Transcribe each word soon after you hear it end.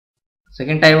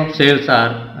Second type of cells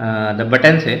are the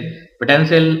button cell. Button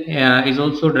cell is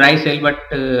also dry cell, but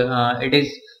it is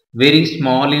very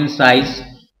small in size.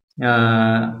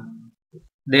 Uh,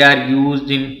 they are used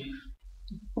in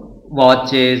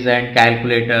watches and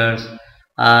calculators.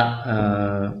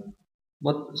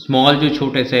 बहुत small जो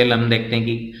छोटे cell हम देखते हैं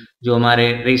कि जो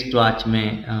हमारे wrist watch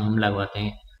में हम लगवाते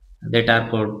हैं, that are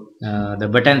called the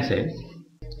button cell.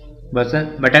 बस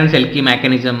बटन सेल की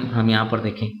मैकेनिज्म हम यहाँ पर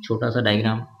देखें, छोटा सा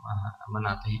डायग्राम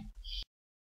बनाते हैं.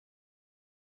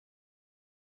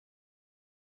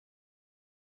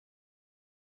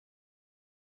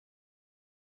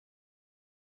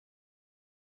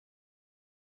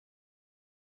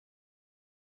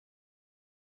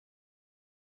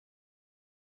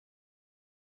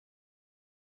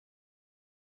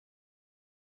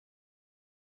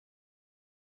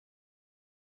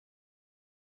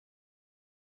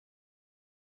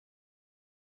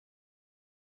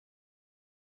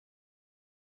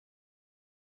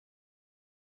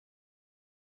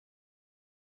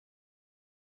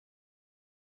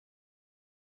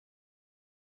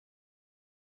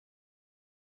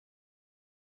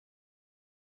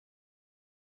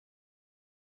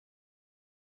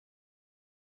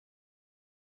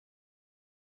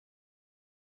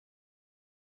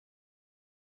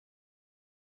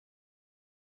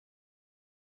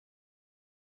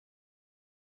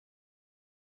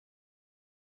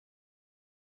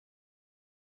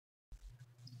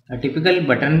 A typical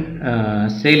button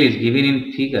cell is given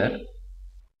in figure.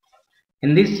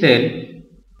 In this cell,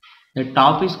 the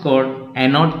top is called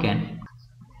anode can.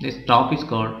 This top is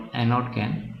called anode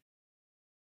can.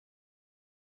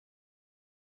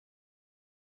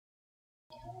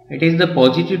 It is the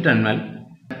positive terminal,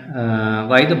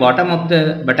 while the bottom of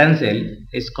the button cell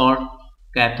is called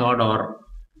cathode or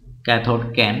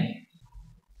cathode can.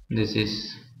 This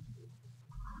is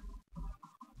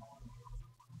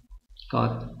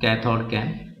called cathode can.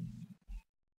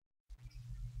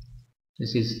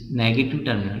 This is negative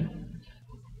terminal.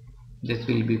 This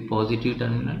will be positive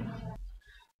terminal.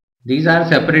 These are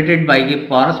separated by a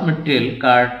porous material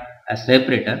called a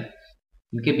separator.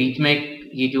 इनके बीच में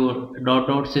ये जो dot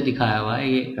dot से दिखाया हुआ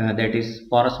है, ये that is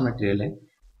porous material है,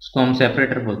 उसको हम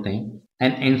सेपरेटर बोलते हैं.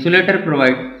 And insulator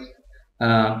provide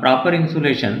proper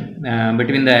insulation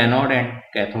between the anode and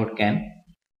cathode can.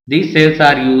 These cells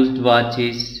are used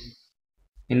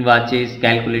in watches,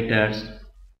 calculators.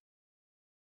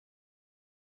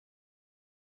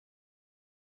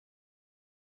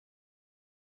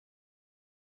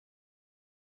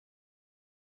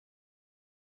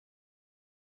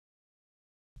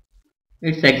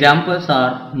 Its examples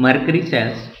are mercury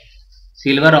cells,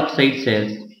 silver oxide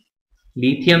cells,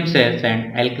 lithium cells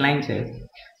and alkaline cells.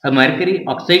 A mercury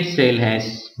oxide cell has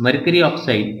mercury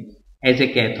oxide as a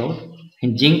cathode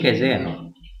and zinc as a anode.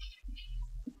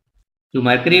 जो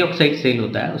mercury oxide cell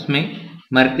होता है उसमें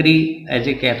mercury as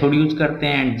a cathode use करते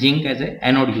हैं and zinc as a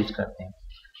anode use करते हैं.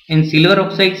 इन silver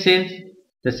oxide sales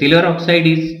the silver oxide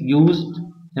is used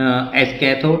as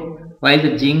cathode while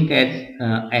the zinc as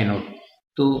anode.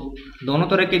 तो दोनों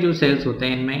तरह के जो सेल्स होते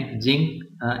हैं इनमें जिंक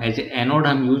एज ए एनोड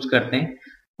हम यूज करते हैं,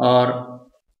 और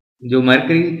जो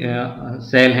मर्करी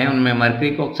सेल हैं उनमें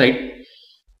mercury oxide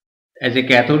as a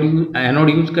cathode anode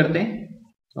use करते हैं,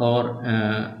 और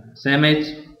same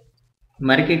as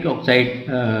mercury oxide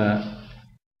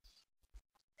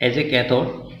as a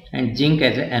cathode and zinc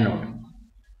as a anode.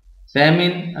 Same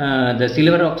in the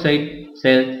silver oxide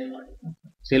cells.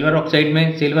 Silver oxide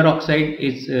में silver oxide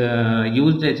is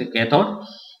used as a cathode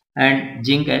and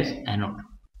zinc as anode.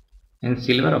 In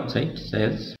silver oxide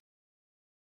cells,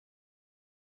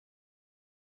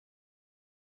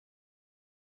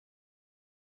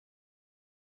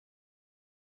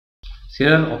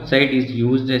 silver oxide is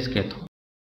used as cathode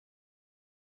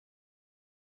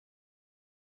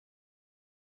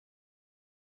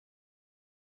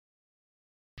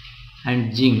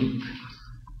and zinc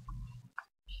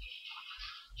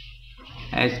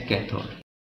as cathode.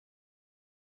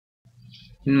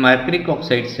 In mercury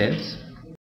oxide cells,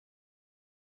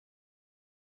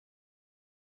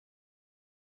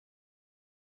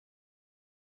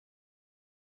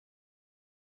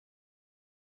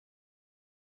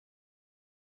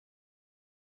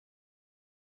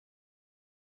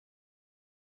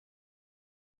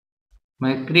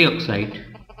 mercury oxide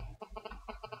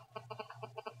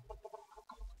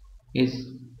is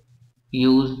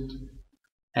used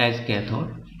as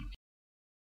cathode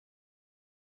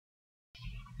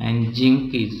and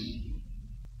zinc is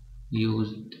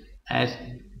used as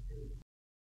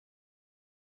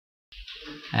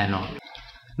anode.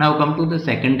 Now come to the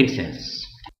secondary cells.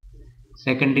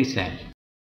 Secondary cell.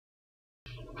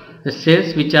 The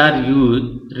cells which are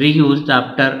reused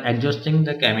after exhausting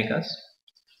the chemicals,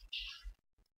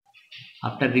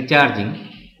 after recharging,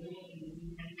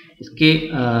 इसके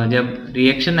जब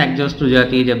reaction exhaust हो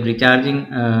जाती है, जब recharging,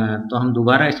 तो हम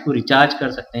दोबारा इसको रिचार्ज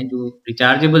कर सकते हैं. जो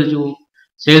रिचार्जेबल जो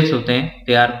सेल्स होते हैं,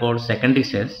 they are called secondary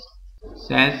cells.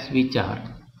 Cells which are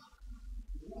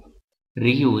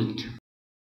reused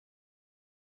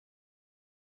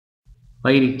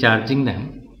by recharging them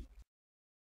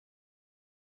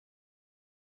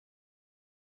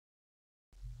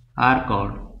are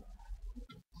called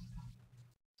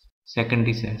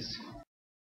secondary cells.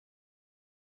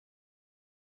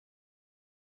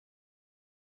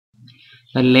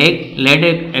 The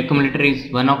lead accumulator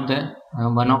is one of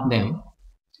them.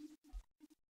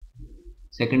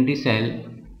 Secondary cell,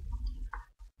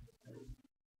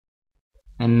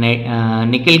 and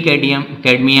nickel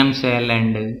cadmium cell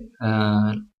and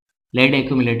lead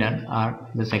accumulator are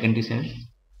the secondary cells.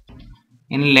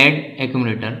 In lead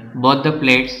accumulator, both the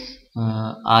plates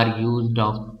are used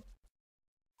of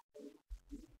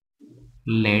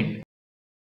lead.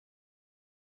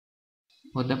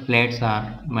 Both the plates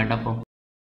are made up of.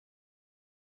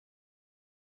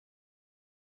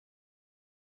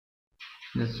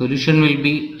 The solution will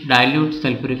be dilute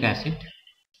sulfuric acid.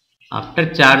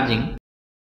 After charging,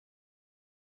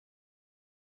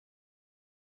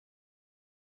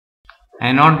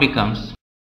 anode becomes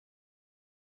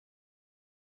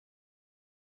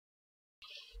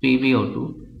PbO2,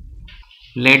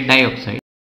 lead dioxide,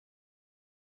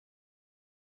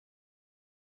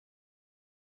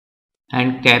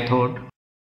 and cathode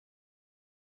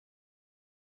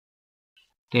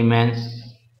remains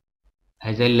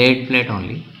as a lead plate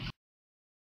only.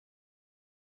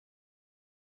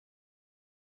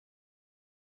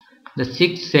 The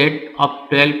 6 set of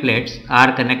 12 plates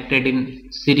are connected in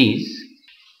series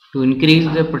to increase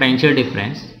the potential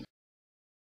difference.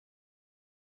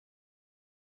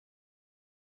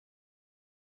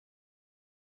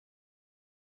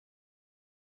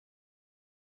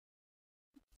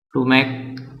 To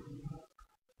make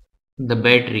the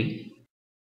battery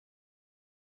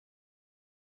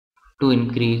to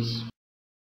increase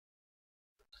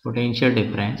potential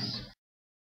difference,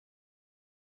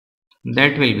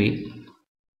 that will be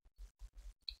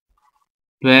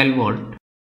 12 volt.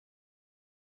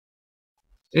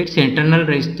 Its internal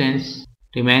resistance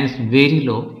remains very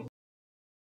low.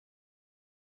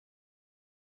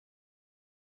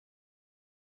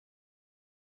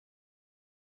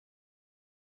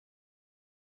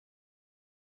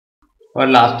 Our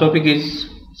last topic is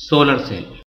solar cell,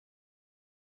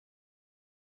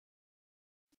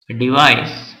 a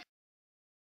device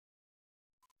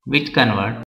which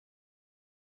converts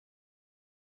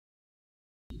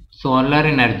solar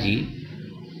energy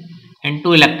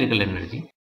into electrical energy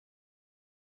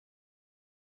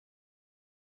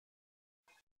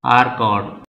are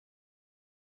called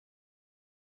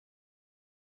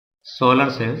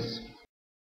solar cells.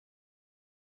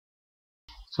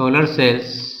 Solar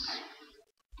cells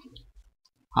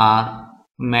are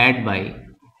made by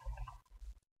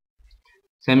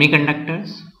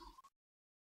semiconductors,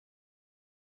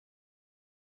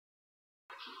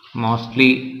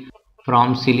 mostly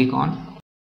from silicon.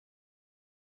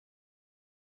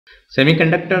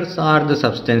 Semiconductors are the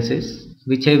substances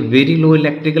which have very low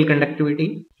electrical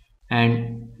conductivity,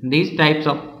 and these types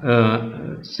of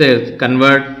cells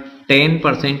convert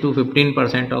 10% to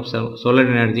 15% of solar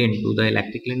energy into the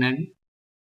electrical energy.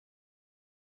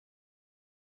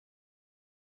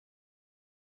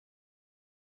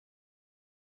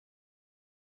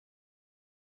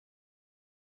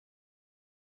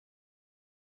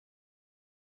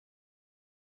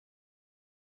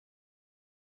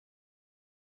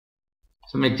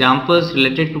 Some examples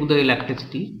related to the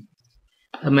electricity.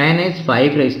 A man has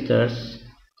 5 resistors,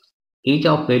 each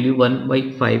of value 1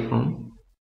 by 5 ohm.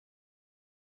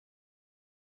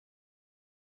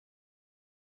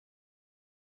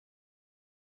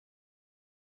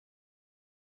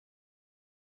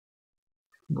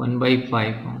 One by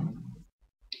 5 ohm.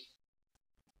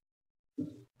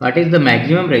 What is the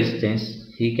maximum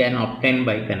resistance he can obtain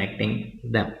by connecting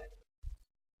them?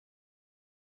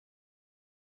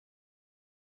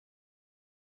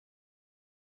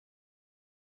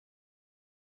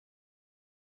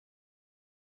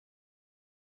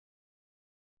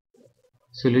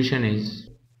 Solution is,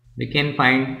 we can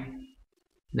find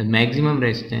the maximum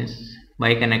resistance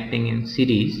by connecting in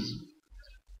series.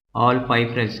 All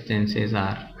 5 resistances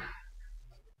are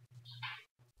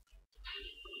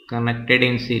connected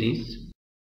in series.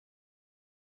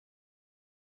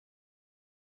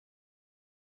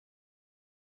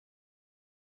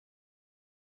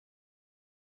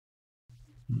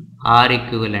 R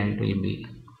equivalent will be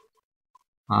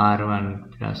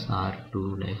R1 plus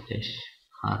R2 dash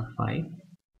R5,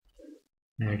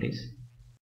 that is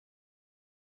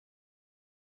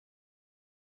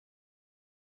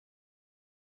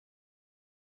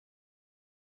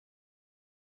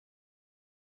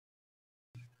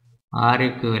R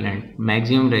equivalent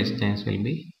maximum resistance will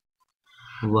be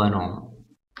 1 ohm.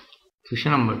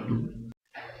 Question number 2.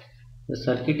 The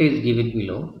circuit is given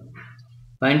below.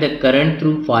 Find the current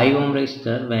through 5 ohm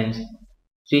resistor when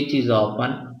switch is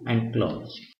open and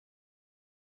closed.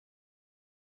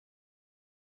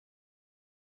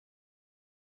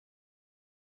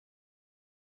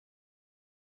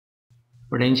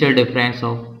 Potential difference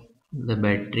of the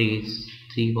battery is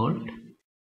 3 volt.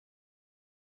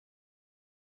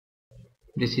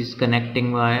 This is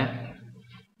connecting wire.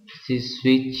 This is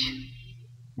switch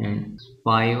and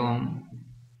 5 ohm,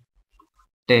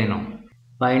 10 ohm.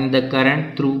 Find the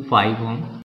current through 5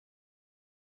 ohm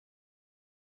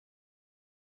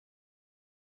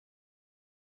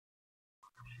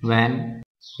when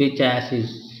switch as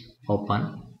is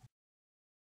open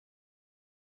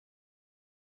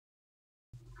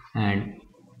and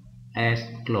as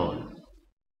closed.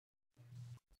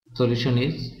 Solution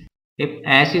is, if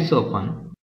as is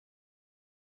open,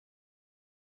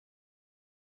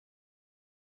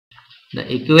 the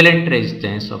equivalent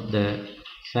resistance of the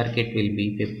circuit will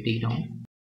be 15 ohm.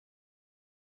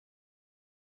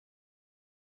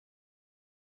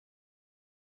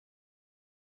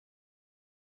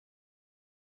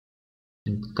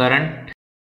 And current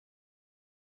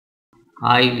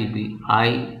I will be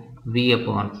IV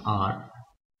upon R,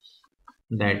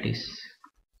 that is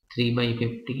 3 by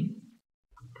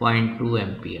 15.2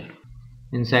 ampere.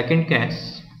 In second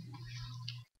case,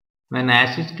 when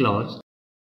as is closed,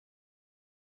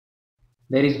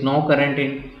 there is no current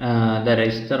in the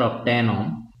resistor of 10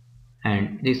 ohm,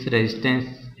 and this resistance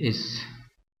is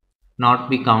not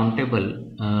be countable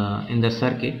in the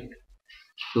circuit.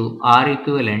 So R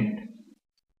equivalent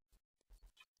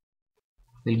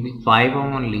will be 5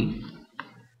 ohm only,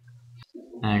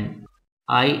 and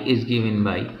I is given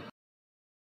by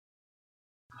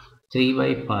 3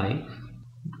 by 5,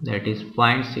 that is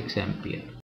 0.6 ampere.